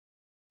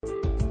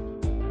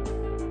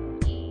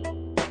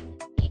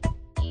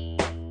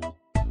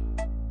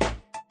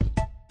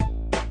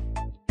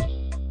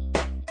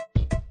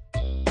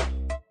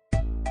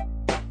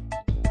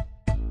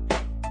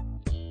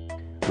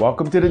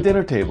Welcome to the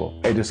dinner table,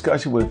 a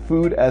discussion with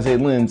food as a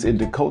lens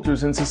into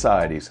cultures and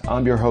societies.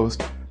 I'm your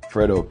host,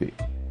 Fred Opie.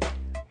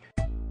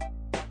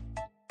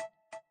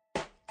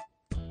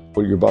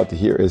 What you're about to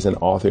hear is an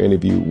author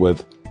interview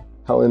with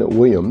Helen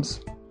Williams,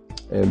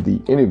 and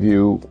the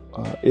interview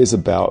is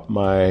about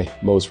my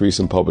most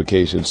recent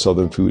publication,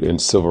 Southern Food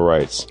and Civil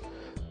Rights,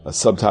 a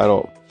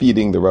subtitle,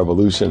 Feeding the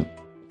Revolution.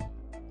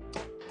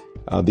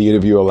 The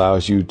interview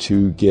allows you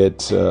to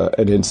get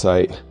an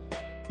insight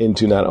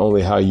into not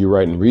only how you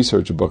write and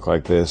research a book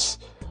like this,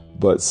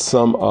 but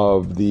some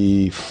of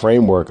the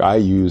framework I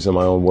use in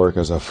my own work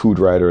as a food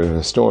writer and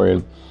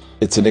historian.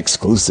 It's an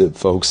exclusive,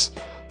 folks.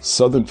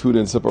 Southern Food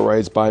and Civil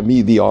Rights by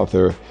me, the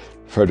author,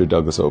 Frederick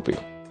Douglass Opie.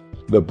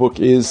 The book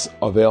is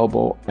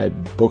available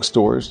at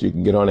bookstores. You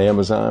can get on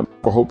Amazon.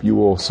 I hope you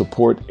will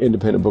support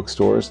independent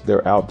bookstores.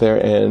 They're out there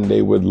and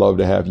they would love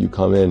to have you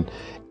come in.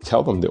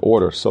 Tell them to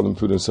order Southern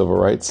Food and Civil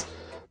Rights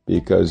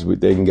because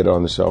they can get it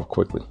on the shelf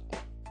quickly.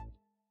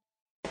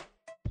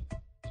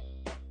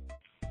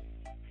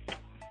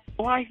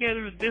 Well, I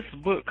gather this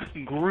book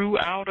grew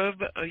out of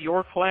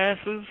your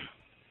classes?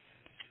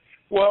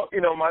 Well,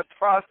 my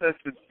process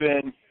has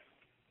been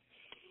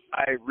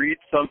I read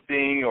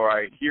something or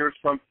I hear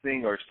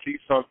something or see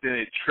something,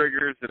 it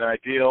triggers an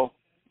ideal,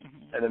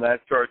 and then I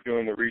start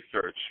doing the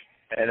research.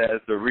 And as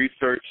the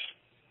research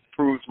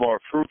proves more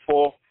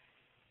fruitful,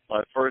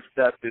 my first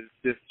step is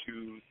just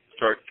to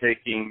start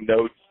taking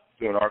notes,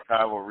 doing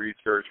archival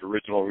research,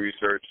 original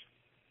research,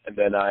 and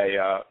then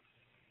I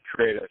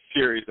create a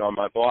series on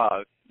my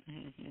blog.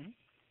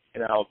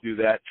 And I'll do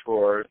that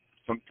for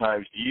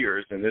sometimes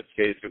years. In this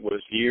case, it was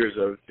years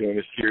of doing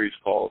a series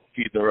called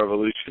Feed the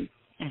Revolution.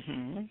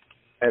 And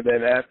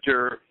then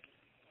after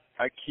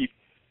I keep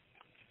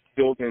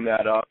building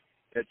that up,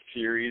 that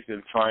series,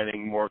 and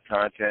finding more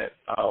content,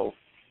 I'll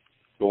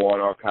go on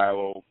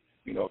archival,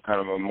 kind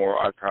of a more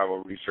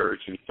archival research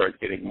and start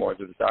getting more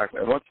into the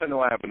document. And once I know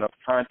I have enough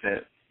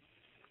content,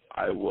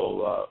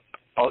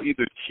 I'll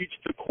either teach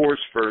the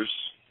course first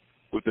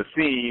with the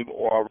theme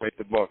or I'll write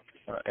the book.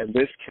 In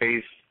this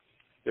case,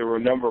 there were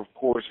a number of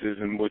courses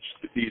in which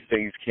these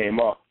things came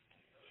up.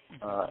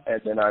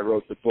 And then I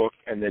wrote the book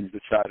and then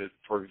decided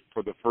for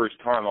the first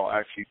time I'll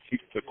actually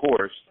teach the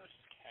course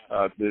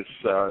this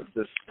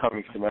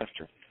coming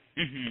semester.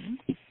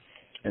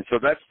 And so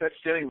that's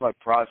generally my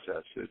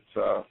process.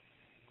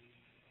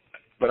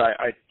 But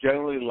I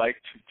generally like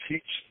to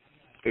teach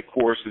the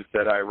courses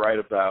that I write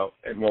about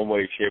in one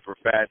way, shape, or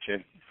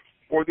fashion.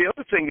 Or the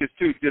other thing is,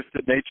 too, just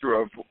the nature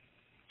of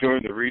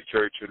doing the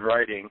research and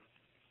writing.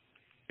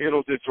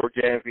 It'll just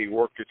organically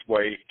work its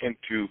way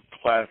into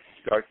class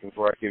discussions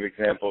where I give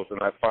examples,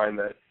 and I find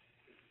that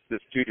the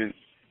students,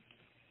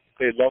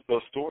 they love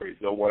those stories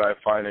of what I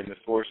find in the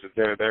sources.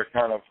 They're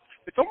kind of,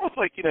 it's almost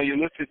like, you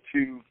listen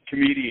to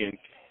comedians,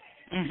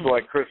 people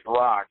like Chris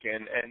Rock,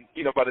 and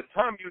by the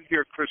time you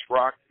hear Chris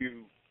Rock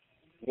do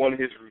one of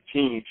his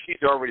routines,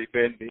 he's already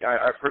been,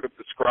 I've heard him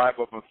describe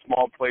of a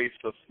small place,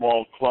 a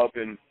small club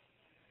in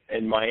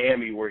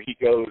Miami where he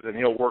goes and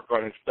he'll work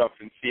on his stuff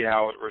and see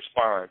how it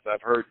responds.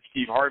 I've heard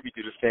Steve Harvey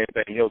do the same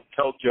thing. He'll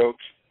tell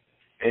jokes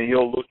and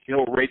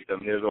he'll rate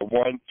them. There's a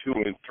 1, 2,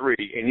 and 3,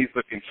 and he's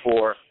looking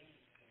for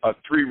a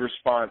 3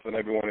 response on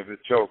every one of his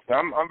jokes. Now,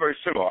 I'm very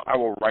similar. I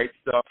will write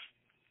stuff,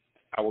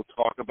 I will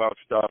talk about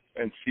stuff,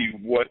 and see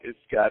what has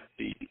got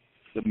the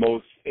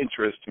most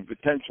interest and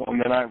potential, and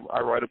then I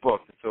write a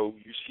book. So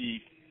you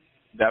see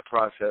that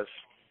process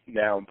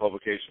now in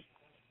publication.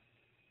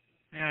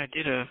 Yeah, I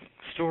did a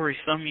story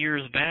some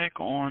years back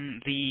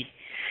on the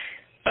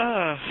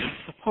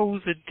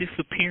supposed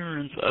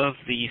disappearance of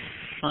the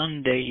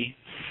Sunday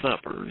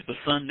suppers, the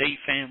Sunday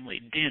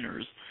family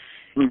dinners.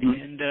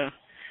 And,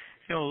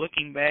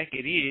 looking back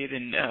at it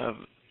and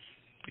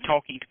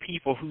talking to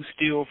people who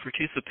still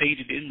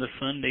participated in the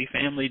Sunday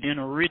family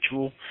dinner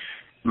ritual,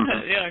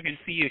 I can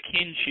see a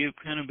kinship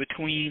kind of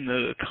between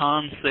the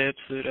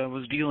concepts that I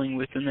was dealing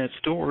with in that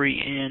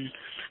story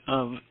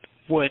and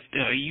what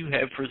you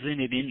have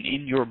presented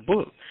in your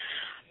book.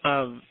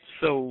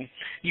 So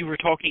you were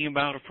talking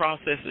about a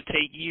process that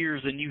take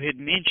years, and you had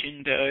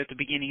mentioned at the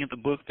beginning of the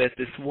book that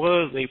this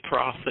was a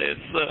process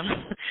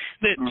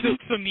that took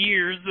some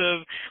years.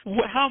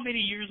 How many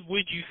years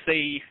would you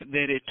say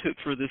that it took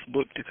for this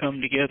book to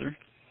come together?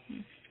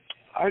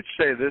 I'd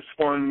say this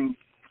one,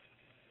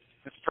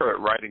 I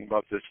started writing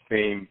about this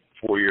theme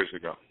 4 years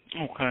ago.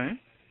 Okay.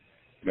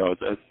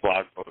 It's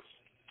blog posts.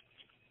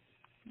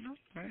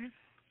 Okay.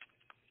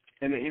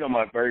 And,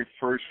 my very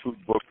first food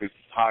book is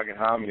Hog and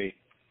Hominy,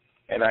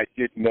 and I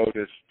did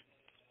notice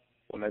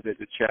when I did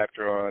the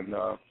chapter on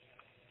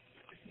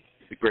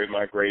the Great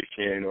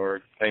Migration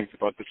or things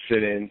about the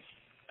sit-ins,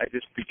 I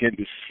just began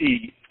to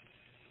see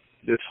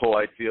this whole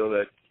idea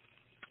that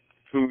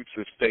food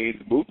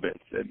sustains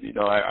movements. And,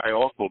 I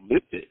also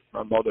lived it.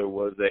 My mother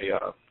was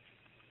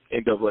a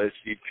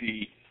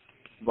NAACP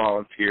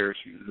volunteer.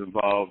 She was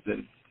involved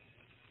in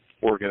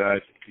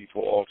organizing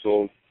people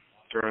also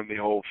during the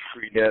whole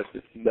Free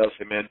Nelson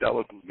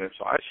Mandela movement.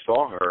 So I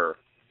saw her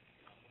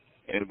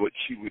and what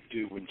she would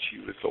do when she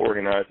was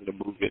organizing the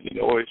movement. And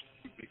always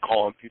be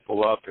calling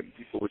people up, and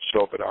people would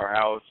show up at our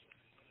house,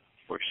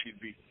 or she'd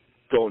be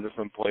going to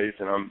some place,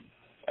 and I'm,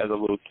 as a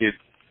little kid,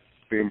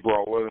 being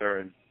brought with her.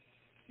 And,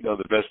 you know,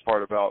 the best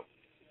part about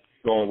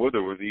going with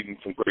her was eating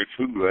some great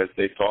food as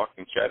they talked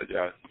and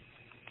strategized.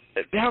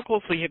 How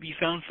closely have you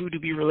found food to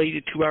be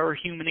related to our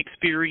human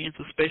experience,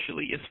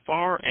 especially as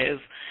far as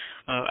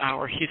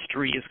our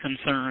history is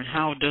concerned?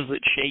 How does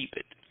it shape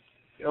it?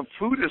 You know,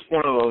 food is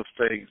one of those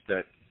things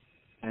that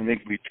I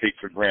think we take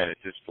for granted,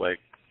 just like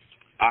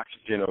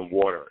oxygen and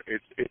water.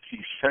 It's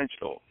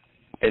essential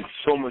in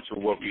so much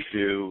of what we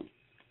do.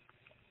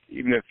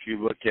 Even if you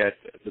look at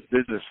the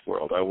business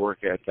world, I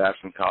work at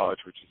Babson College,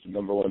 which is the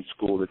 #1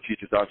 school that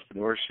teaches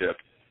entrepreneurship.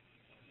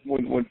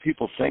 When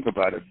people think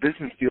about it,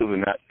 business deals are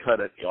not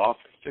cut at the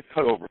office. They're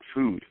cut over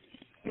food.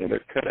 You know, they're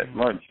cut at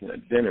lunch and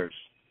at dinners.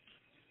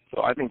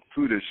 So I think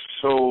food is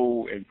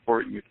so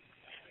important.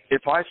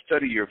 If I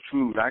study your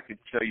food, I can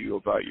tell you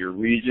about your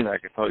region. I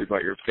can tell you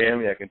about your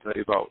family. I can tell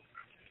you about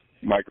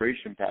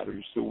migration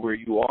patterns to where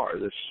you are.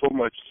 There's so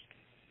much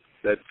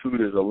that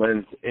food is a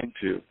lens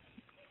into.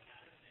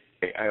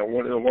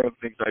 One of the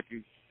things I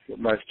do with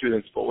my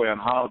students go away on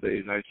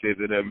holidays, I say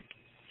to them,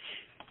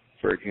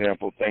 for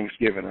example,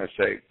 Thanksgiving, I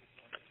say,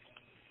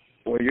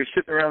 when you're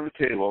sitting around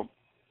the table,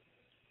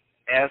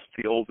 ask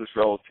the oldest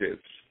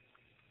relatives,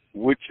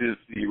 which is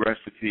the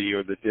recipe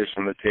or the dish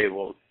on the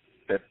table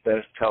that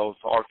best tells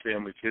our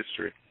family's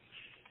history.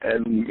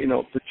 And, you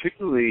know,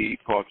 particularly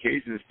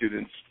Caucasian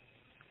students,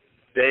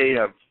 they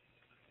have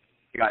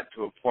got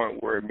to a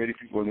point where many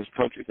people in this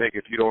country think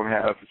if you don't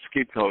have a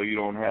skin color, you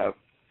don't have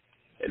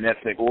an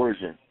ethnic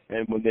origin.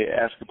 And when they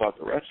ask about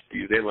the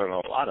recipe, they learn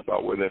a lot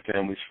about where their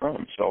family's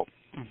from. So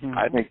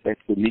I think that's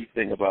the neat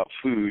thing about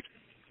food.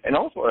 And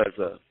also as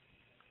a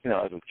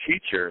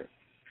teacher,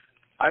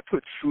 I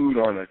put food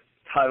on the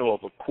title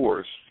of a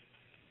course,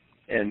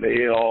 and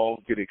they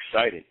all get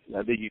excited. And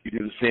I think you could do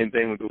the same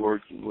thing with the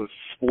words with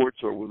sports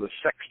or with a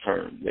sex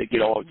term. They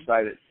get all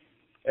excited.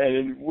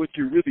 And what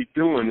you're really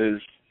doing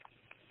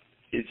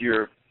is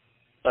you're,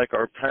 like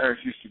our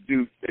parents used to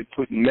do, they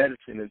put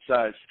medicine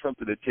inside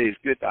something that tastes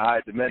good to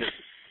hide the medicine.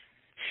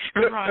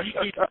 Right.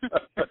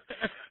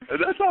 And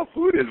that's how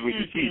food is when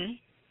you teach.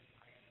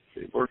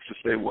 It works the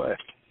same way.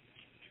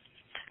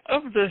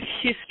 Of the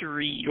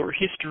history or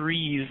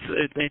histories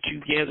that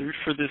you gathered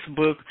for this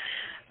book,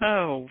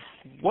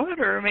 what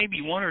are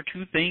maybe one or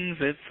two things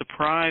that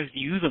surprised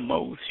you the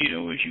most, you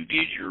know, as you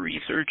did your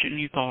research and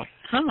you thought,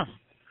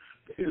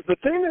 The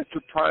thing that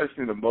surprised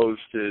me the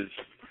most is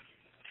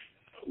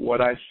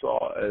what I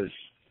saw as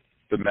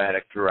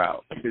thematic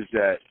throughout, is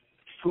that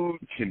food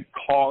can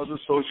cause a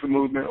social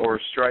movement or a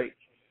strike,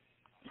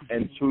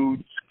 and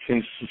food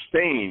can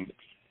sustain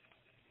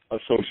a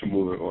social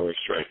movement or a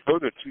strike.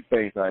 Those are two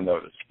things I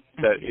noticed.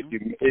 That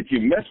if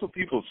you mess with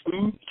people's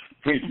food,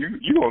 you're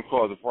going to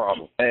cause a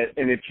problem.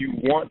 And if you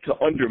want to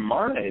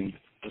undermine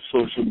the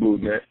social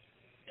movement,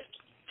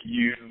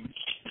 you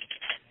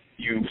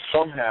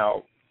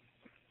somehow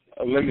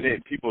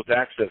eliminate people's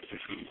access to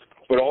food.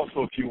 But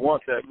also, if you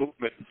want that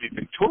movement to be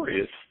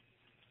victorious,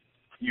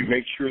 you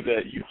make sure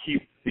that you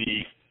keep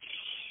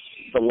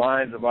the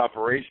lines of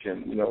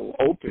operation, you know,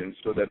 open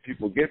so that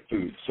people get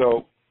food.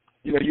 So,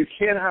 you know, you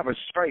can't have a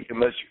strike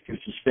unless you can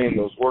sustain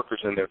those workers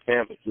and their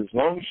families. As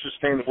long as you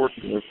sustain the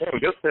workers and their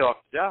families, they'll stay off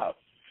the job.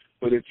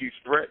 But if you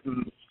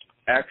threaten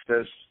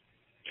access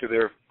to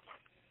their,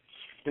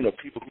 you know,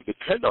 people who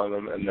depend on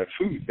them and their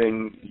food,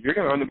 then you're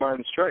going to undermine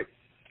the strike.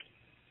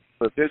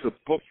 But there's a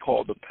book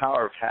called The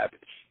Power of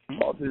Habits.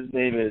 His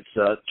name is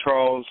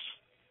Charles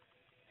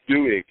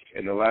Duhigg,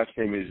 and the last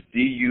name is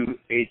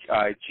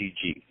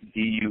D-U-H-I-G-G,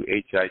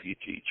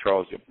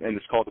 Charles, and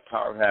it's called The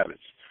Power of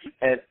Habits.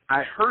 And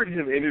I heard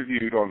him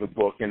interviewed on the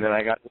book, and then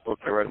I got the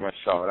book to read it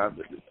myself.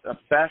 And a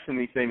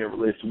fascinating thing that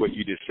relates to what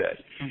you just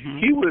said.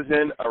 He was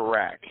in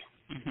Iraq,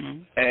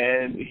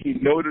 and he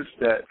noticed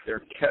that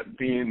there kept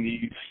being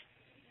these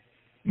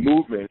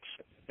movements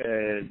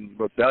and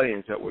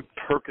rebellions that would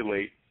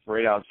percolate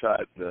right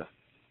outside the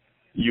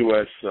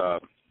U.S.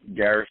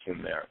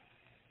 Garrison there,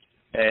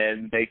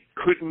 and they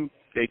couldn't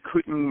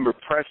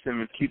repress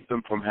them and keep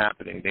them from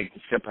happening. They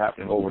just kept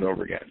happening over and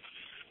over again.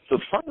 So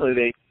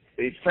finally,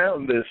 they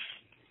found this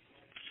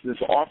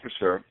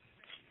officer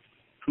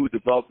who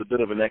developed a bit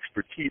of an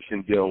expertise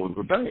in dealing with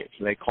rebellions,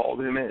 and they called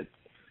him in.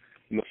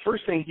 And the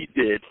first thing he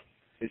did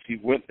is he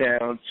went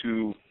down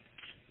to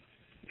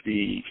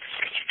the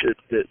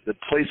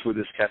place where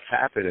this kept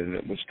happening, and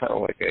it was kind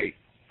of like a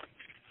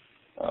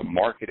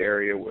market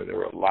area where there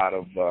were a lot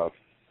of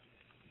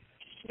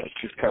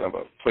it's just kind of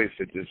a place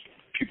that just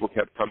people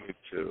kept coming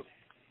to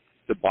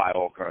buy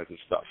all kinds of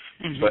stuff.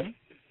 But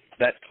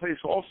that place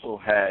also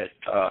had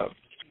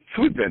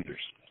food vendors.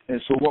 And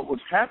so what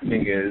was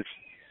happening is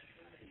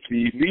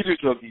the leaders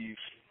of these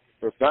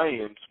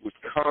rebellions would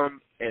come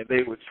and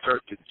they would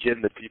start to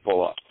gin the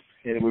people up.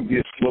 And it would be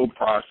a slow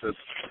process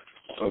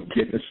of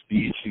getting a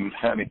speech and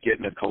kind of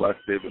getting a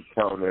collective and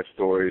telling their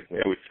stories. And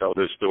they would tell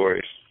their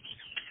stories.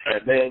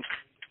 And then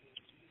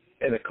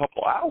in a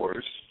couple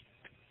hours,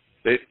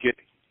 they'd get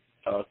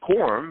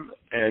quorum,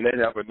 and they'd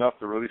have enough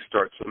to really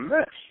start some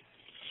mess.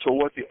 So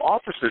what the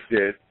officer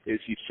did is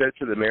he said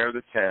to the mayor of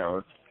the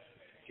town,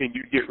 "Can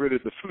you get rid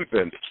of the food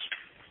vendors?"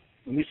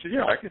 And he said,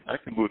 "Yeah, I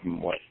can move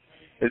them away."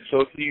 And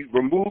so he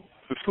removed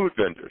the food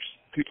vendors,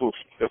 people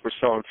that were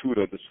selling food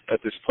at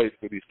this place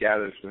where these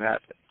gatherings would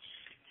happen.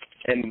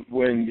 And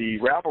when the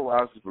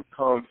rabble-rousers would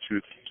come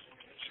to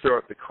stir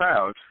up the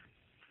crowd,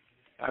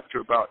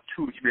 after about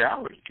 2 or 3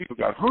 hours, people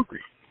got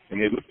hungry.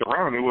 And they looked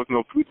around, there was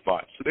no food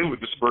spot. So they would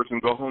disperse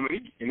and go home and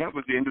eat. And that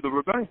was the end of the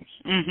rebellion.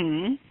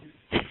 Mm-hmm.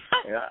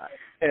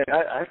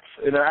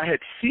 And I had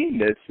seen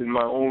this in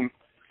my own,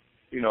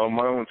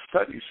 my own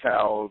studies,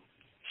 how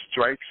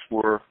strikes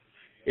were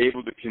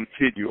able to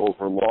continue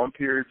over long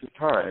periods of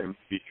time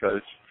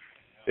because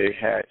they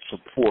had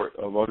support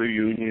of other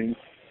unions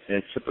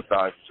and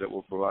sympathizers that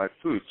will provide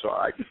food. So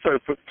I just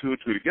started putting 2 and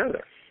 2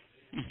 together.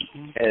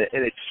 Mm-hmm.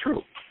 And it's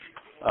true.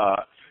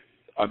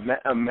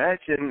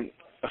 Imagine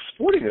a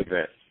sporting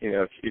event.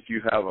 If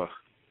you have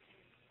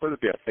whether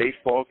it be a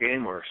baseball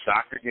game or a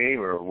soccer game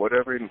or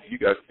whatever, and you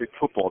got big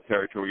football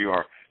territory you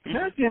are.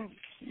 Imagine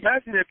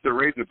if the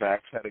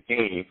Razorbacks had a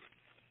game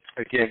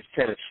against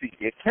Tennessee.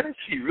 If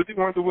Tennessee really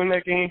wanted to win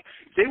that game,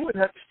 they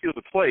wouldn't have to steal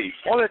the plays.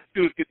 All they have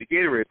to do is get the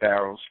Gatorade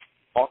barrels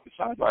off the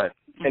sideline.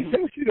 Mm-hmm. And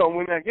Tennessee don't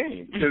win that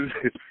game. Because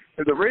if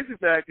the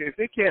Razorbacks, if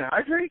they can't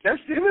hydrate,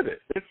 that's the end of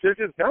it. They're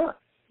just gone.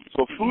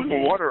 So food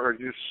and water are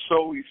just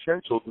so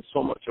essential to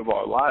so much of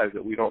our lives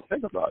that we don't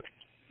think about it.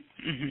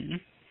 Mm-hmm.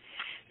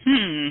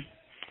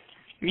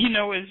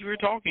 As we were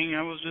talking,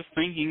 I was just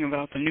thinking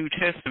about the New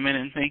Testament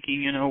and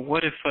thinking,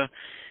 what if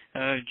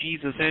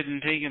Jesus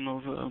hadn't taken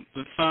those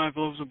the 5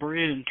 loaves of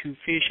bread and 2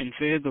 fish and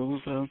fed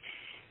those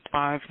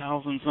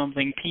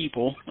 5,000-something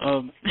people.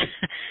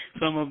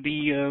 Some of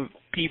the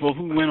people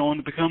who went on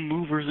to become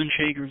movers and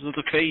shakers of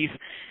the faith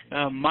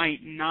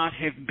might not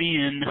have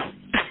been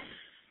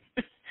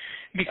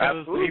because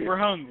Absolutely. They were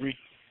hungry.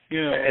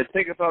 Yeah. And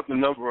think about the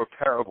number of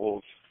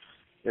parables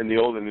in the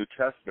Old and New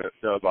Testament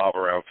that revolve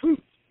around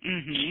food.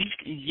 Mm-hmm.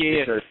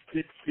 Yes. Because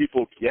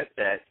people get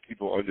that,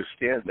 people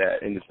understand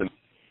that, and it's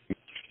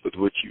with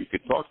which you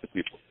could talk to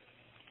people.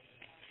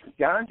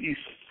 Gandhi's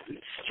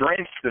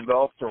strength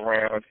developed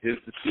around his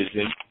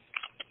decision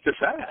to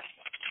fast,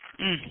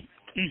 and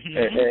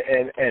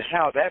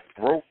how that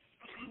broke,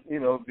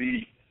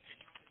 the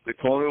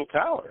colonial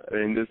power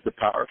and the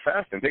power of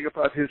fasting. Think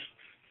about his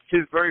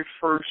very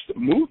first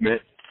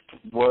movement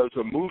was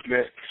a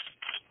movement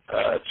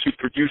to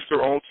produce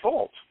their own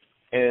salt.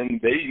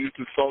 And they used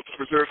the salt to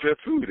preserve their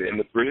food. And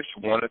the British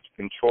wanted to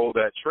control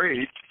that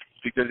trade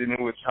because they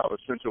knew how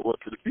essential it was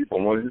to the people.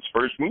 And one of his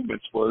first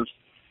movements was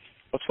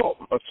a salt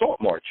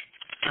march.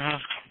 Uh-huh.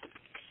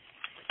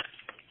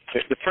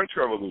 The French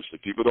Revolution,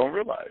 people don't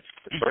realize.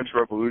 The French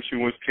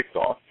Revolution was kicked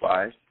off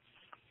by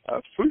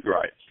food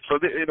riots. So,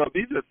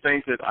 these are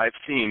things that I've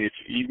seen.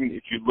 Even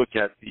if you look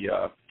at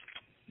the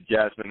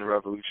Jasmine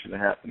Revolution that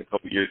happened a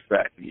couple of years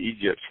back in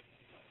Egypt,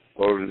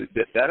 or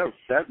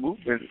that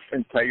movement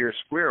in Tahrir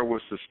Square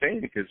was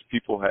sustained because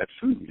people had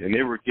food and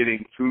they were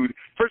getting food.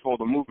 First of all,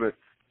 the movement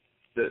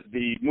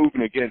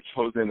against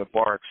Hosni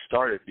Mubarak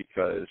started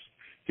because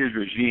his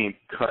regime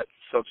cut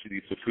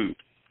subsidies to food.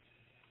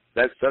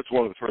 That's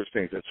one of the first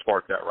things that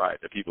sparked that riot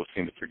that people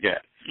seem to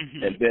forget.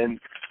 Mm-hmm. And then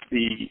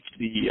the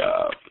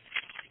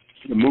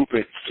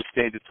movement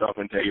sustained itself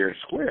in Tahrir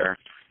Square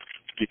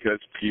because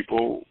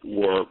people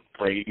were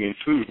bringing in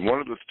food.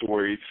 One of the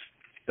stories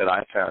that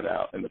I found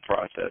out in the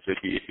process, if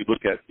you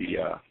look at the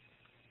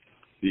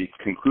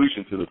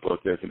conclusion to the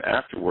book, there's an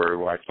afterword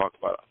where I talk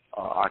about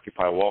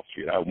Occupy Wall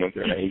Street. I went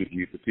there and I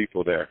interviewed the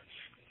people there,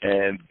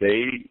 and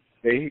they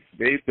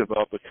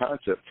developed a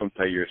concept from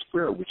Tahrir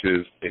Square, which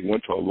is they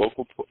went to a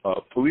local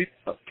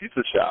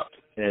pizza shop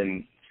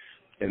in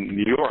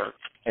New York,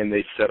 and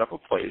they set up a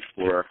place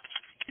where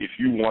if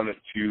you wanted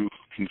to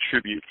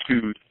contribute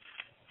food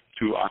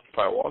to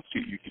Occupy Wall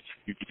Street, you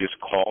could just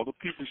call the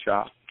pizza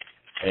shop,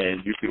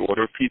 and you could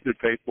order a pizza,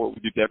 pay for it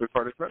with your debit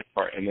card or credit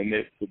card, and then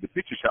the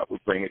pizza shop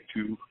would bring it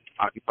to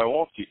Occupy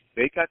Wall Street.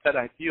 They got that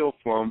idea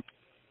from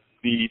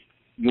the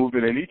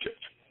movement in Egypt.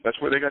 That's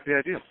where they got the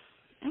idea.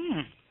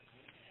 Mm.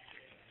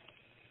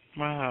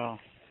 Wow.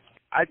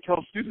 I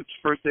tell students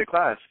first day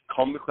class,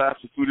 come to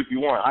class with food if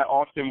you want. I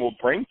often will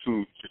bring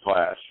food to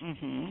class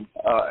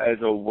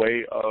as a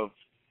way of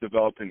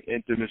developing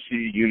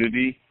intimacy,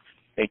 unity,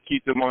 and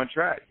keep them on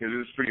track, because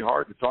it's pretty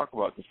hard to talk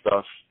about this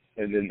stuff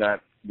and then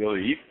not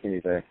really eat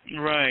anything.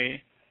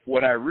 Right.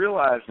 What I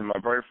realized in my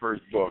very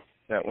first book,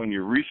 that when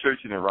you're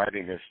researching and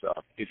writing this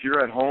stuff, if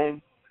you're at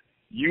home,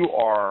 you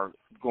are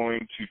going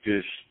to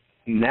just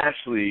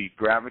naturally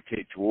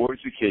gravitate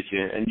towards the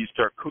kitchen and you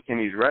start cooking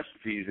these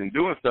recipes and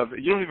doing stuff that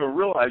you don't even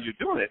realize you're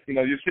doing it.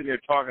 You're sitting there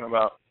talking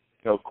about,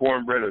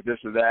 cornbread or this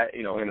or that,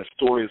 in a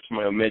story that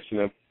somebody will mention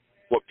of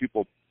what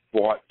people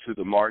brought to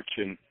the march,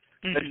 and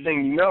next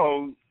thing you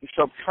know,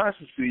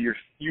 subconsciously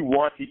you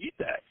want to eat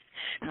that.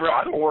 Right.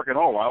 I don't work at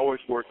home. I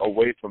always work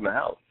away from the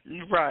house.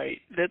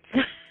 Right. That's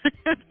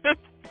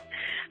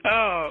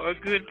a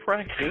good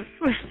practice.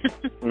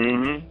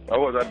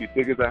 Otherwise, I'd be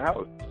big as a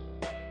house.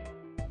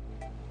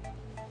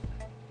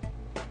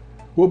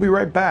 We'll be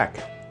right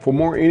back. For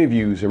more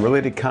interviews and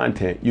related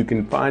content, you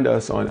can find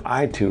us on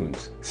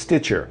iTunes,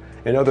 Stitcher,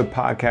 and other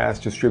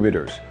podcast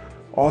distributors.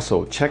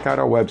 Also, check out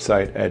our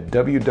website at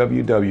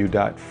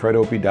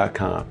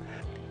www.fredopie.com.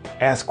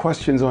 Ask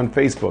questions on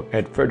Facebook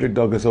at Frederick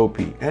Douglass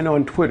Opie and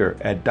on Twitter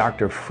at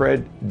Dr.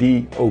 Fred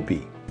D.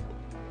 Opie.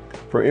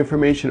 For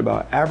information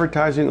about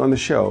advertising on the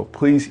show,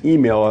 please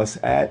email us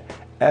at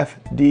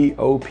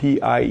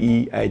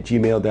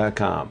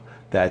fdopie@gmail.com.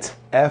 That's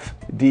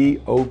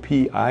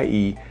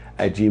fdopie@gmail.com.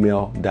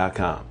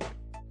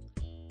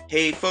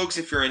 Hey folks,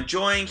 if you're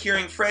enjoying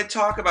hearing Fred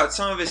talk about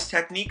some of his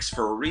techniques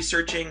for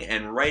researching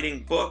and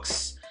writing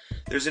books,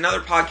 there's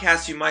another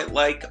podcast you might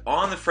like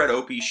on the Fred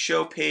Opie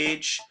Show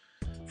page.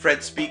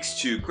 Fred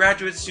speaks to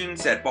graduate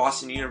students at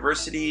Boston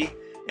University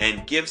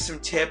and gives some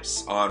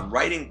tips on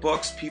writing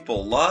books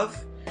people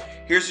love.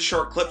 Here's a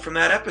short clip from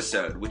that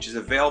episode, which is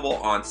available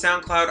on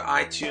SoundCloud,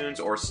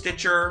 iTunes, or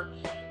Stitcher,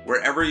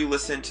 wherever you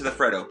listen to the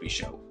Fred Opie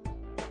Show.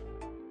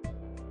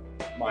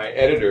 My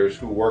editors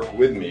who work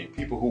with me,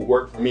 people who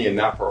work for me and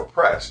not for a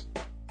press,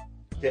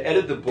 to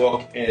edit the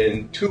book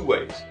in two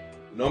ways.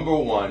 Number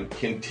one,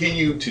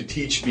 continue to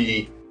teach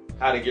me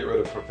how to get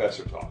rid of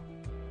professor talk.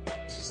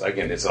 It's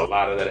a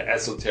lot of that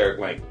esoteric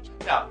language.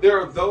 Now,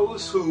 there are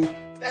those who,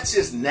 that's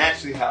just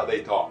naturally how they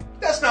talk.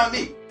 That's not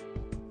me.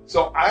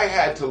 So I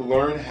had to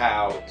learn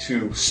how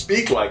to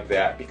speak like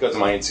that because of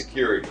my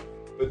insecurity.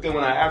 But then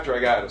after I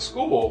got out of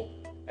school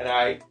and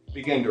I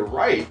began to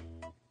write,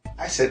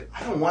 I said,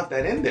 I don't want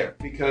that in there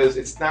because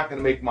it's not going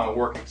to make my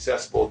work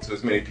accessible to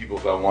as many people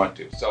as I want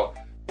to. So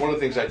one of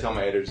the things I tell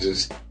my editors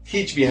is,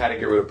 teach me how to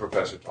get rid of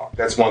professor talk.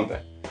 That's one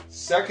thing.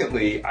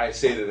 Secondly, I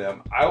say to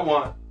them, I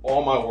want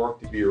all my work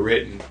to be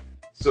written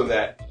so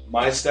that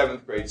my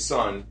 7th grade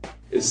son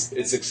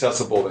it's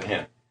accessible to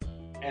him.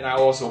 And I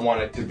also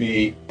want it to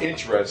be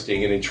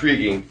interesting and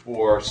intriguing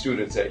for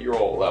students at your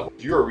old level.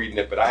 You're reading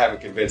it, but I haven't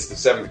convinced the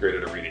 7th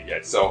grader to read it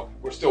yet. So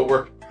we're still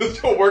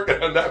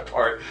working on that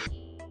part.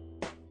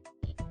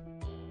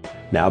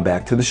 Now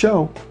back to the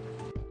show.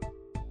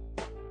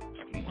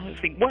 Let's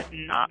see, what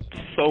not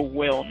so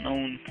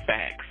well-known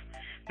facts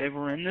that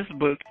were in this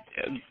book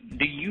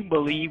do you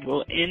believe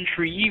will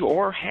intrigue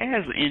or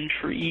has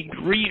intrigued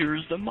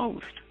readers the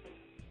most?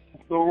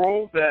 The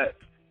role that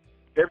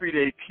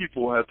everyday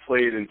people have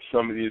played in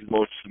some of these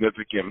most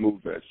significant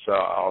movements.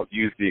 I'll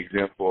use the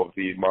example of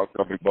the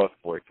Montgomery bus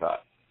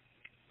boycott.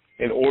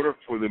 In order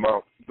for the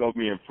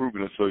Montgomery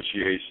Improvement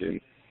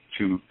Association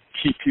to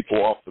keep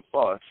people off the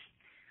bus,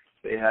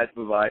 they had to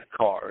provide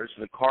cars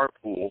and a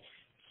carpool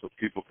so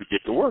people could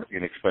get to work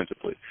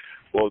inexpensively.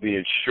 Well, the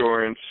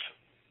insurance,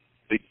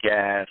 the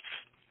gas,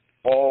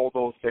 all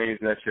those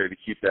things necessary to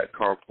keep that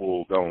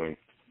carpool going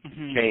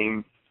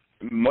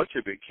much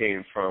of it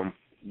came from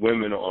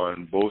women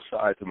on both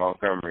sides of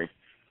Montgomery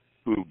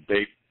who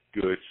baked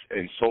goods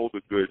and sold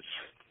the goods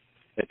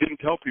and didn't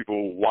tell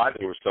people why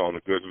they were selling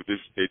the goods.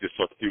 They just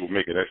thought people were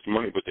making extra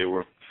money, but they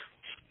were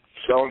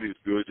selling these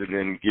goods and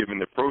then giving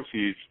the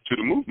proceeds to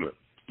the movement.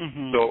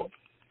 So,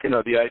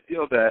 the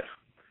idea that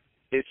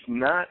it's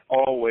not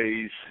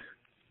always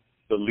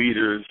the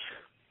leaders,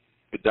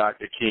 the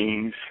Dr.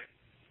 Kings,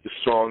 the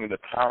strong and the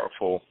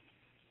powerful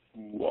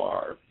who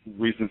are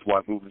reasons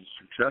why movements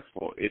are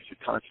successful. It's the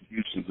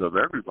contributions of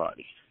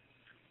everybody.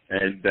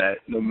 And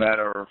that no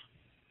matter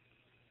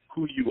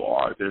who you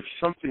are, there's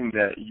something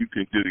that you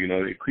can do.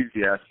 The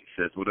Ecclesiastes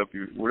says,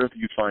 whatever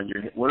you find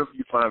your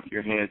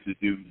hands to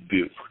do,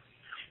 do.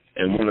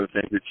 And one of the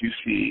things that you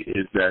see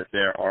is that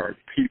there are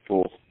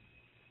people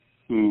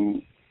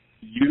who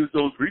use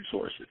those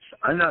resources.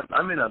 I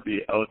may not be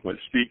an eloquent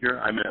speaker.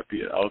 I may not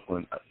be an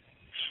eloquent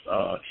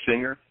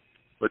singer,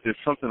 but there's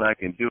something I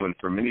can do. And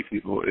for many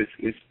people,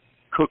 it's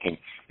cooking.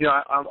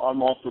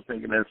 I'm also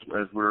thinking as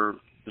we're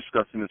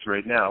discussing this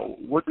right now,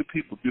 what do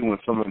people do when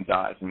someone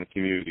dies in the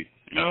community?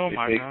 Oh,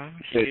 my God.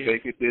 They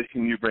take a dish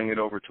and you bring it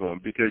over to them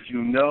because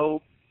you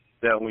know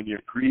that when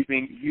you're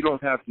grieving, you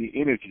don't have the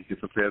energy to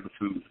prepare the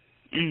food.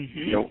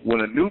 When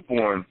a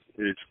newborn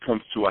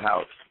comes to a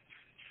house,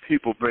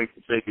 people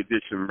bake a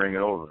dish and bring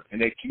it over,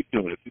 and they keep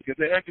doing it because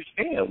they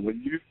understand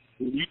when you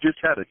just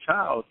had a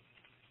child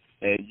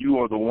and you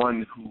are the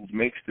one who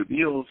makes the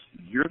meals,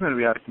 you're going to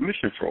be out of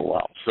commission for a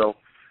while. So,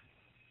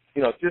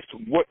 just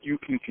what you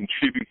can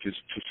contribute to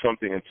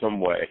something in some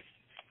way,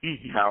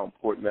 how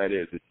important that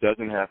is. It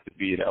doesn't have to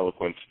be an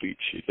eloquent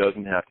speech. It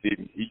doesn't have to.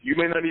 You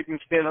may not even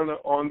stand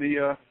on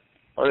the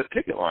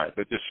picket line,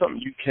 but there's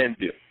something you can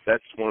do.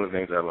 That's one of the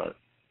things I learned.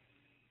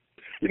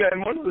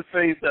 And one of the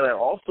things that I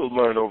also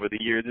learned over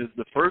the years is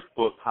the first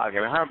book, Hog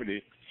and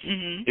Harmony.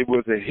 It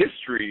was a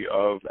history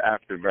of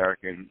African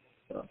American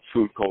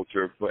food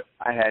culture, but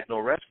I had no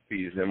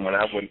recipes. And when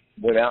I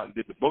went out and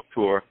did the book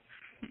tour,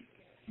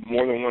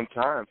 more than one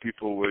time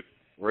people would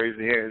raise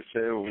their hand and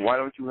say, well, why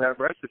don't you have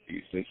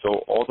recipes? And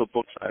so all the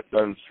books I've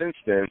done since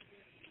then,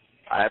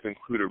 I have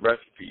included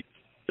recipes.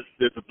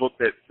 There's a book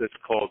that's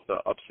called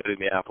Upsetting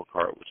the Apple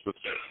Cart, which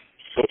looks at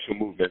social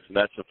movements, and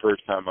that's the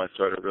first time I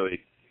started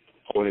really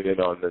honing in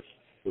on this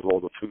with all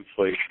the food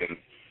flakes and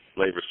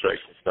flavor strikes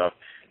and stuff.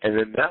 And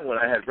then that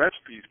one I had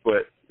recipes,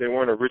 but they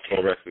weren't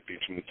original recipes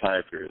from the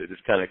time period. I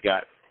just kind of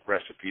got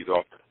recipes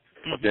off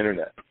the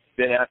internet.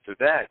 Then after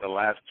that, the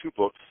last two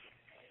books,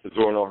 the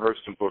Zorno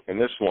Hurston book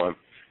and this one,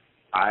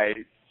 I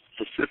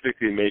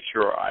specifically made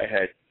sure I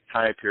had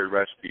time period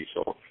recipes.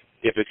 So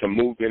if it's a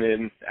moving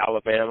in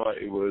Alabama,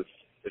 it was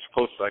as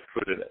close as I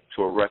could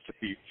to a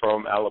recipe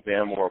from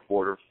Alabama or a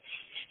border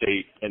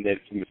state, and then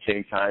from the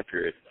same time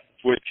period,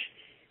 which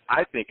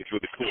I think is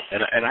really cool.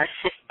 And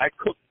I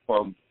cook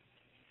from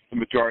the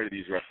majority of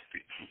these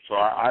recipes. So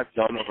I've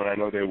done them, and I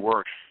know they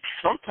work.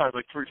 Sometimes,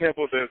 like, for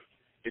example,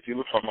 if you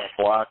look on my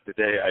blog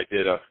today, I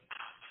did a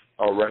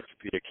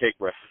recipe, a cake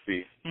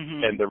recipe,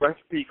 and the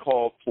recipe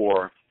called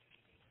for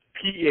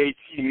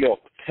PAT milk,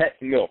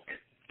 pet milk,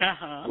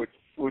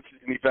 which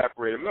is an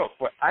evaporated milk.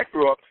 But I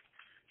grew up,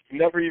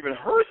 never even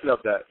heard of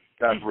that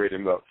evaporated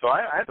milk, so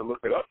I had to look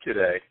it up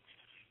today.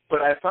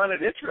 But I found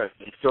it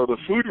interesting. So the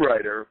food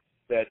writer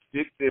that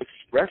did this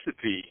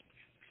recipe,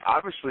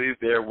 obviously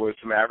there was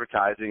some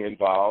advertising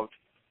involved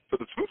for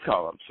the food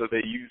column. So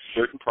they used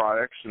certain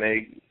products, and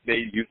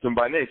they used them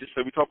by name. Just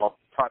so we talk about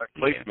product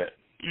placement.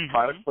 Yeah.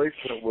 Product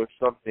placement was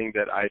something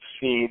that I've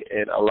seen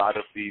in a lot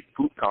of these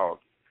food columns.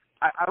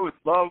 I would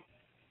love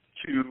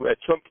to, at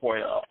some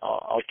point,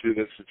 I'll do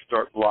this and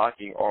start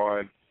blogging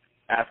on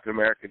African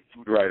American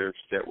food writers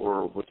that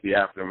were with the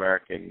African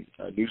American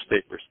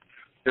newspapers.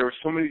 There were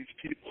so many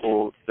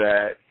people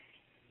that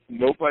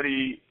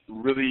nobody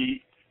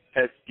really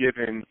has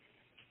given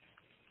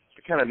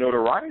the kind of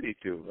notoriety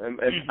to, and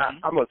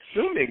I'm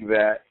assuming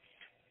that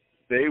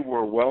they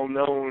were well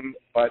known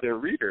by their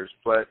readers,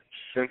 but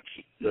since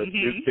the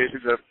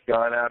newspapers have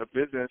gone out of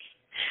business,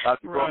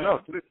 people don't know.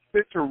 So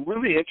these are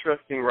really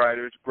interesting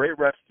writers, great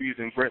recipes,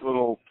 and great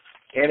little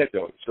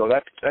anecdotes. So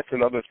that's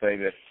another thing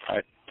that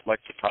I'd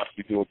like to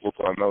possibly do a book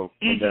on those.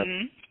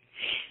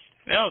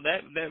 No,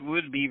 that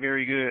would be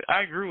very good.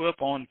 I grew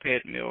up on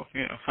pet milk.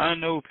 I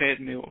know pet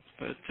milk,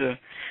 but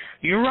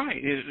you're right.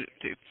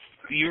 If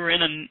you're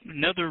in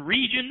another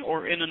region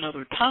or in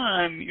another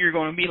time, you're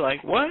going to be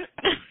like, what?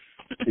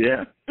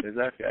 Yeah,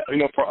 exactly.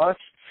 For us,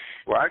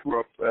 where I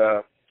grew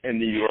up in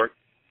New York,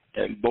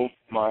 and both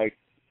my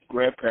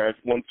grandparents,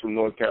 one from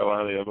North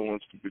Carolina, the other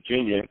one's from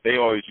Virginia, they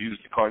always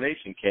used the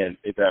Carnation can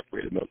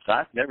evaporated milk. So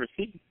I've never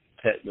seen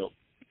pet milk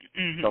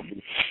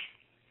company.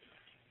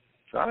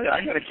 So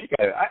I got to kick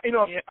at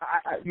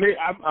it.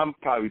 I'm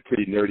probably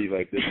pretty nerdy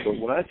like this, but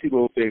when I see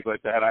little things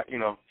like that, I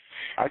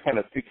kind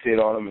of fixate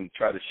on them and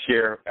try to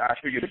share. I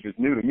figure if it's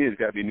new to me, it's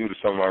got to be new to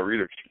some of my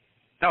readers.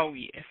 Oh,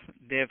 yes,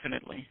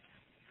 definitely.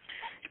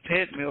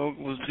 Pet milk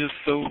was just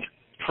so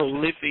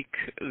prolific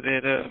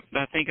that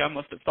I think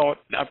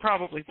I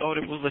probably thought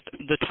it was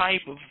the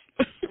type of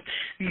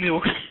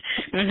milk,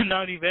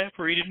 not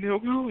evaporated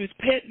milk. No, it's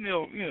pet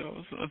milk,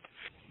 So.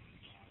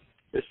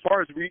 As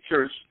far as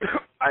research,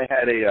 I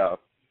had a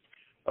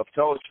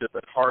fellowship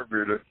at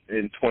Harvard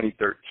in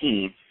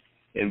 2013,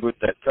 and with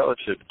that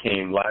fellowship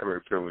came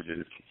library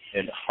privileges.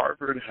 And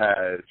Harvard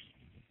has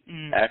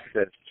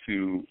access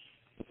to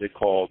what they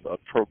call a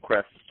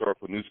ProQuest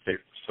historical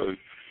newspaper. So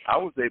I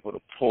was able to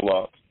pull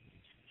up.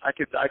 I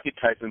could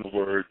type in the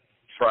word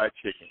fried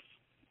chicken,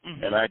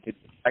 and I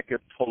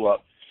could pull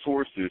up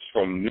sources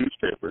from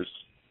newspapers.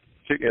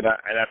 And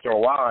after a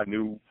while, I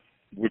knew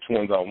which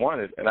ones I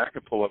wanted, and I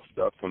could pull up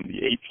stuff from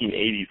the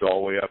 1880s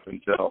all the way up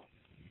until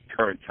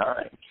current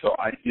time. So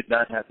I did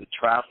not have to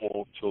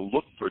travel to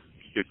look for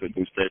particular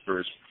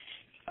newspapers.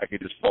 I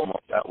could just pull them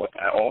up that way.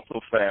 I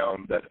also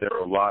found that there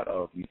are a lot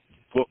of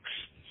books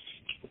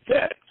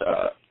that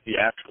the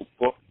actual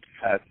book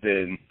has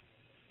been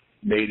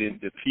made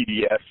into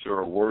PDFs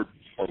or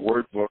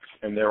Word books,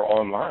 and they're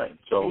online.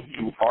 So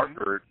through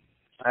Harvard,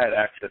 I had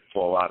access to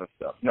a lot of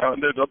stuff. Now,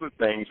 there's other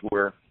things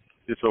where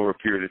just over a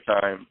period of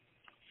time,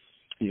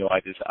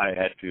 I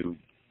had to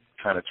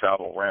kind of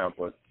travel around.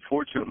 But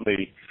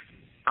fortunately,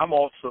 I'm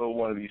also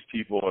one of these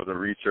people as a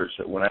researcher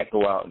that when I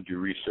go out and do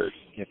research,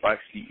 if I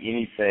see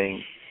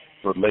anything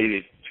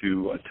related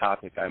to a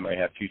topic I might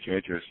have future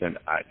interest in,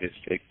 I just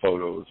take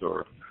photos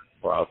or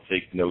I'll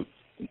take notes.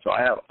 And so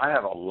I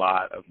have a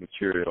lot of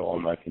material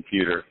on my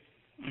computer,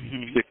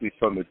 particularly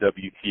from the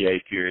WPA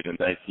period in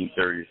the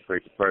 1930s,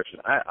 Great Depression.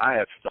 I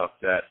have stuff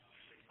that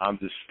I'm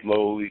just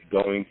slowly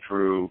going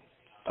through,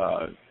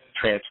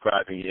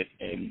 transcribing it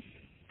and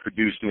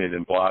producing it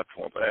in blog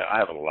form. But I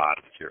have a lot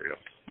of material.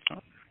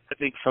 I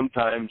think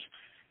sometimes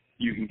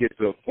you can get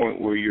to a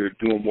point where you're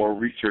doing more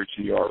research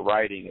than you are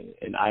writing,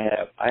 and I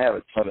have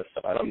a ton of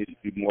stuff. I don't need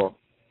to do more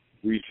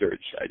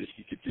research. I just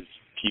need to just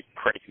keep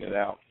cranking it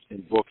out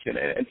in books. And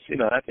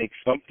I think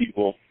some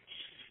people,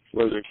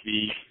 whether it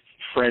be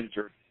friends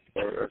or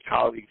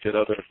colleagues at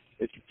other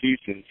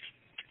institutions,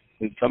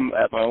 and some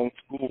at my own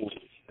schools,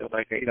 they're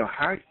like,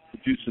 how are you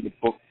producing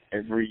a book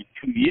every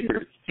 2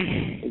 years?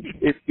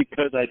 It's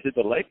because I did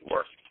the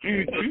legwork.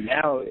 And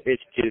now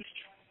it's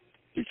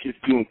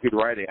just doing good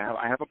writing.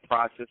 I have a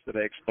process that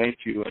I explain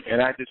to you,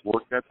 and I just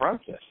work that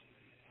process.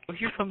 Well,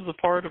 here comes the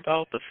part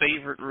about the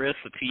favorite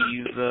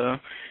recipes.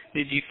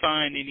 Did you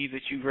find any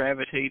that you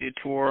gravitated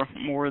toward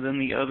more than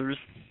the others?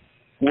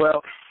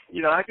 Well,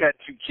 I got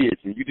 2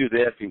 kids, and you just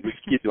asked me which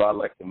kid do I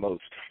like the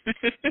most.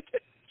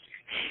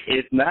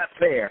 It's not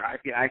fair.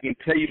 I can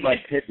tell you my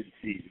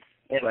tendencies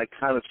and my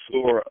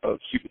connoisseur of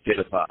sweet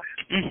potato pie.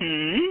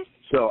 Mm-hmm.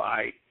 So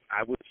I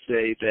would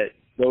say that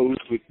those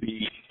would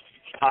be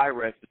pie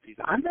recipes.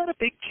 I'm not a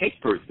big cake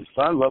person,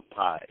 so I love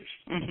pies.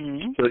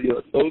 Mm-hmm. So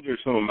those are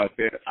some of my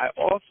favorite. I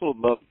also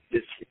love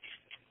biscuits.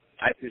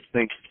 I just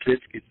think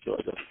biscuits are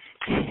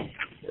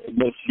the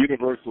most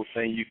universal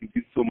thing. You can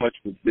do so much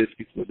with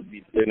biscuits, whether it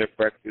be dinner,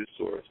 breakfast,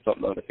 or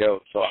something on the go.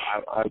 So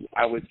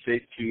I would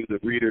say to the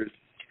readers,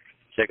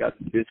 check out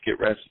the biscuit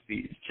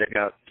recipes, check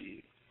out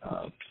the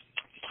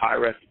pie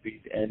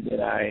recipes, and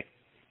then I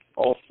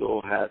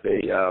also have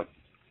a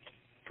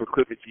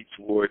proclivity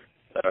toward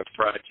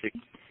fried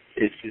chicken.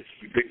 It's just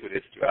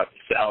ubiquitous throughout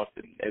the South,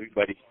 and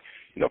everybody,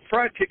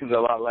 fried chicken's a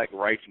lot like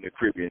rice in the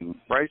Caribbean.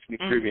 Rice in the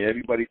Caribbean,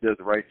 everybody does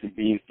the rice and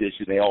beans dish,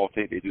 and they all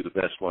think they do the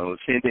best one. The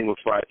same thing with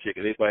fried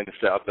chicken. Everybody in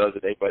the South does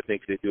it. Everybody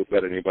thinks they do it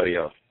better than anybody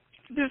else.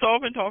 There's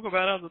often talk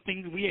about other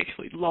things we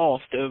actually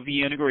lost of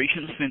the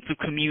integration sense of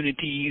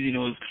communities,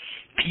 as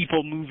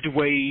people moved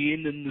away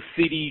and then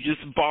the city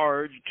just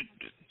barged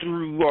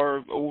through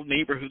our old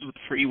neighborhoods with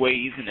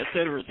freeways and et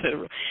cetera, et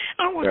cetera.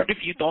 I wondered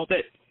if you thought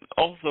that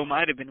also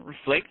might have been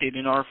reflected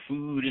in our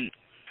food. And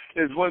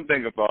there's one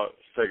thing about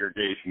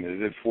segregation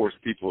is it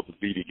forced people to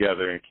be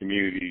together in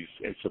communities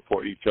and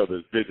support each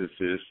other's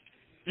businesses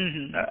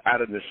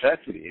out of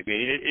necessity. I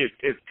mean,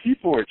 if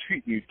people are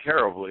treating you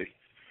terribly,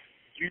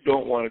 you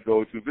don't want to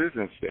go to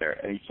business there.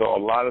 And so a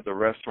lot of the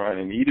restaurant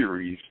and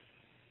eateries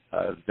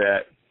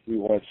that we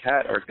once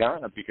had are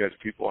gone because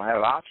people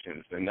have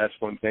options. And that's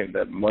one thing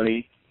that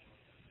money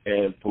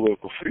and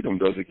political freedom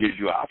does. It gives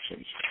you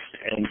options.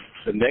 And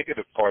the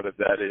negative part of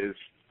that is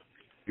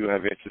you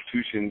have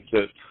institutions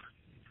that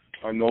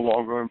are no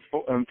longer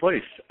in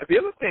place. The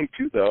other thing,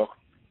 too, though,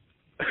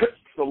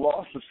 the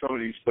loss of some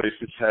of these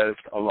places has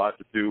a lot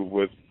to do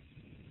with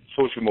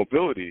social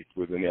mobility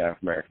within the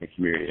African American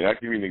community. And I'll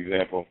give you an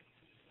example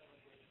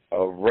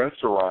of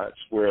restaurants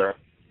where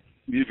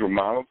these were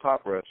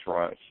mom-and-pop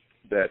restaurants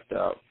that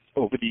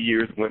over the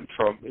years went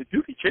from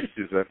Dookie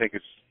Chase's, I think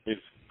is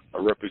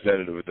a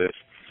representative of this.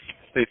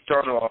 They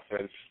started off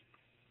as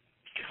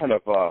kind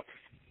of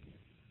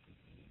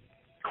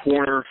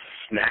corner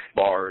snack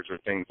bars or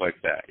things like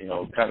that,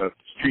 kind of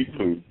street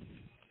food.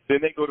 Then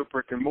they go to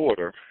brick and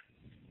mortar,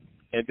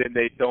 and then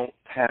they don't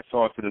pass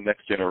on to the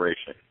next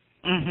generation.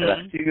 Mm-hmm. And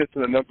I see this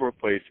in a number of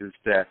places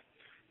that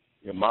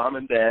your mom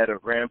and dad or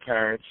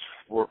grandparents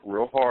worked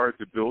real hard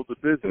to build the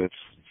business,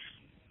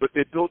 but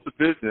they built the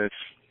business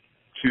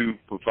to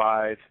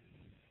provide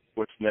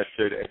what's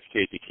necessary to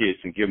educate the kids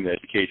and give them the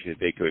education that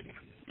they couldn't.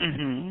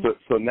 Mm-hmm.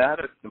 So now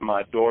that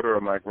my daughter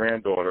or my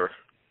granddaughter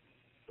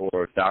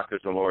or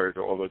doctors and lawyers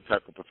or all those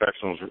type of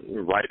professionals,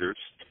 writers,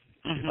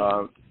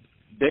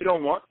 they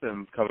don't want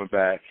them coming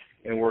back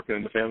and working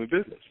in the family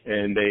business,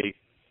 and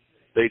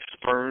they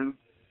spurn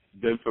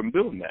them from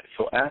doing that.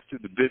 So after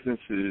the business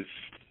is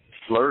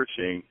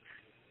flourishing,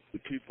 the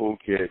people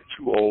get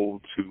too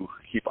old to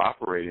keep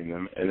operating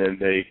them, and then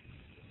they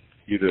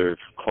either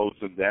close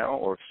them down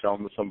or sell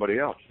them to somebody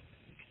else.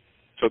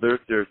 So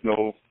there's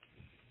no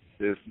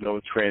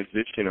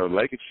transition or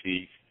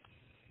legacy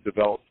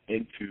developed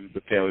into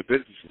the family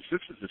businesses.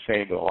 This is the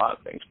same with a lot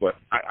of things, but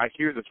I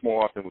hear this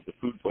more often with the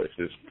food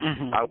places.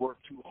 Mm-hmm. I work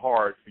too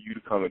hard for you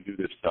to come and do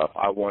this stuff.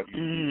 I want you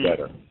to do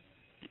better.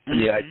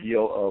 And the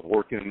ideal of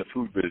working in the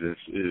food business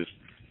is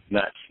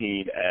not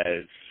seen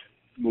as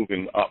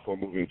moving up or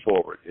moving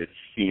forward. It's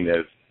seen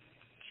as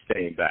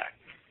staying back.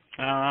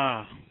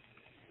 Ah.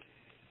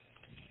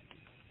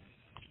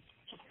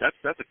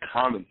 That's a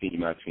common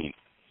theme I've seen.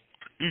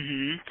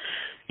 Mm-hmm.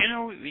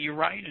 You're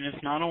right, and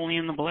it's not only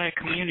in the black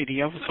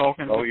community. I was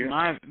talking with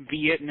my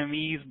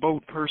Vietnamese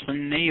boat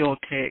person, nail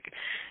tech,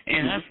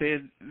 and I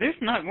said, there's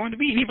not going to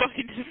be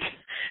anybody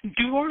to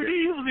do our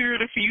nails here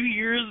in a few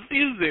years,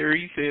 is there?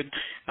 He said,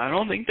 I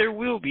don't think there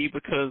will be,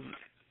 because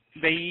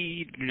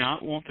they do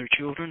not want their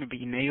children to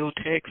be nail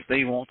techs.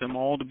 They want them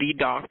all to be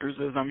doctors,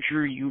 as I'm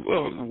sure you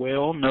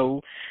well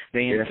know.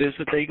 They insist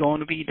that they're going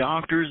to be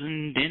doctors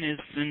and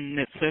dentists and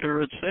et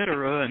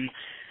cetera, and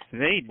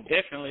they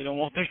definitely don't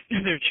want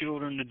their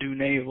children to do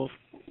nails.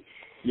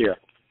 Yeah.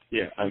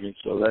 I mean,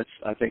 so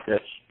I think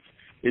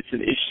it's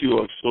an issue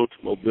of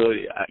social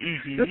mobility.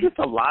 There's just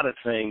a lot of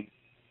things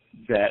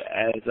that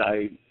as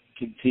I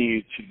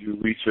continue to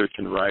do research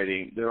and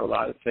writing, there are a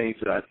lot of things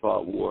that I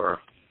thought were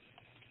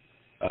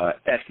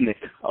ethnic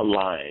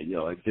aligned.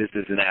 Like this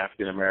is an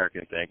African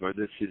American thing, or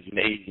this is an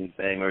Asian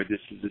thing, or this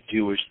is a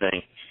Jewish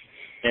thing.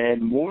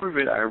 And more of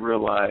it, I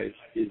realize,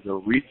 is a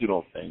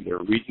regional thing. There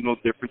are regional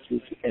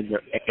differences, and there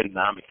are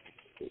economic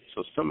differences.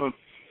 So some of,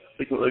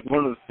 like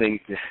one of the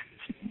things that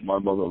my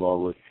mother-in-law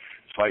would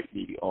fight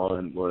me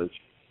on was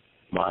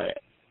my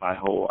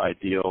whole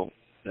ideal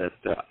that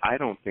I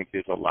don't think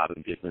there's a lot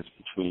of difference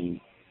between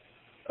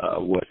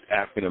what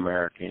African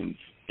Americans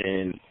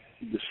and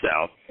the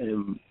South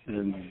and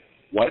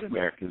white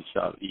Americans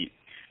South eat,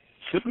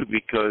 simply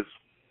because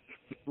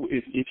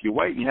if you're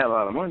white and you had a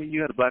lot of money,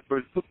 you had a black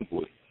person cooking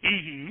for you.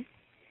 Mm-hmm.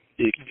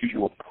 If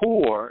you were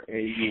poor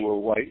and you were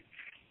white,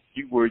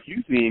 you were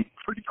usually in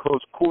pretty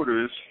close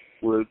quarters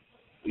with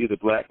either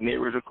black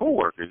neighbors or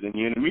coworkers, and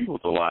you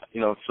intermingled a lot.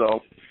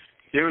 So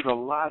there's a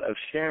lot of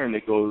sharing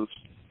that goes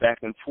back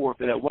and forth.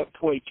 And at what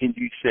point can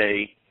you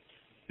say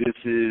this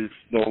is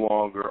no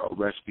longer a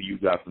recipe you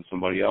got from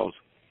somebody else?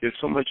 There's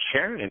so much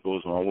sharing that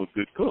goes on with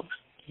good cooks.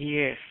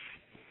 Yes.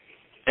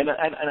 And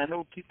I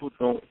know people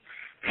don't,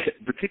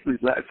 particularly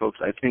black folks,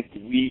 I think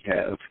we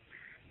have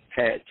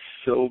had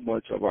so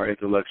much of our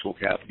intellectual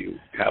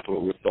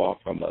capital ripped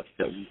off from us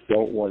that we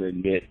don't want to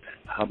admit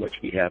how much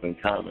we have in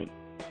common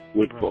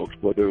with folks,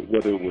 whether it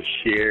was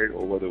shared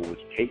or whether it was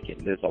taken.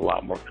 There's a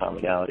lot more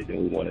commonality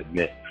than we want to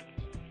admit.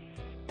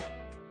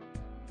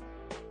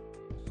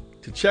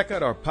 To check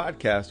out our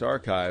podcast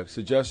archive,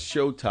 suggest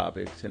show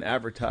topics, and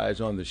advertise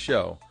on the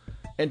show,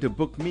 and to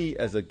book me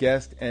as a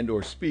guest and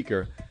or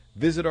speaker,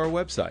 visit our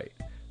website,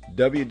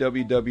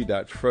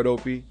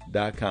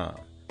 www.fredopie.com.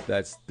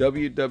 That's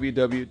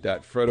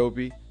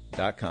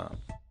www.fredopie.com.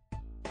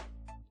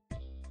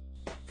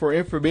 For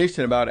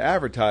information about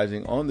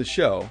advertising on the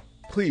show,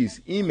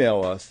 please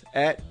email us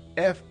at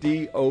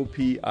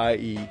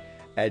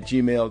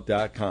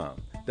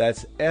fdopie@gmail.com.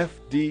 That's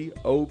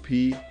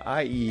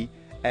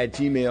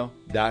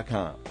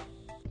fdopie@gmail.com.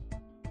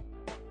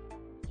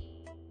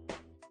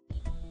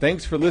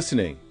 Thanks for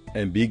listening,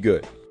 and be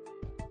good.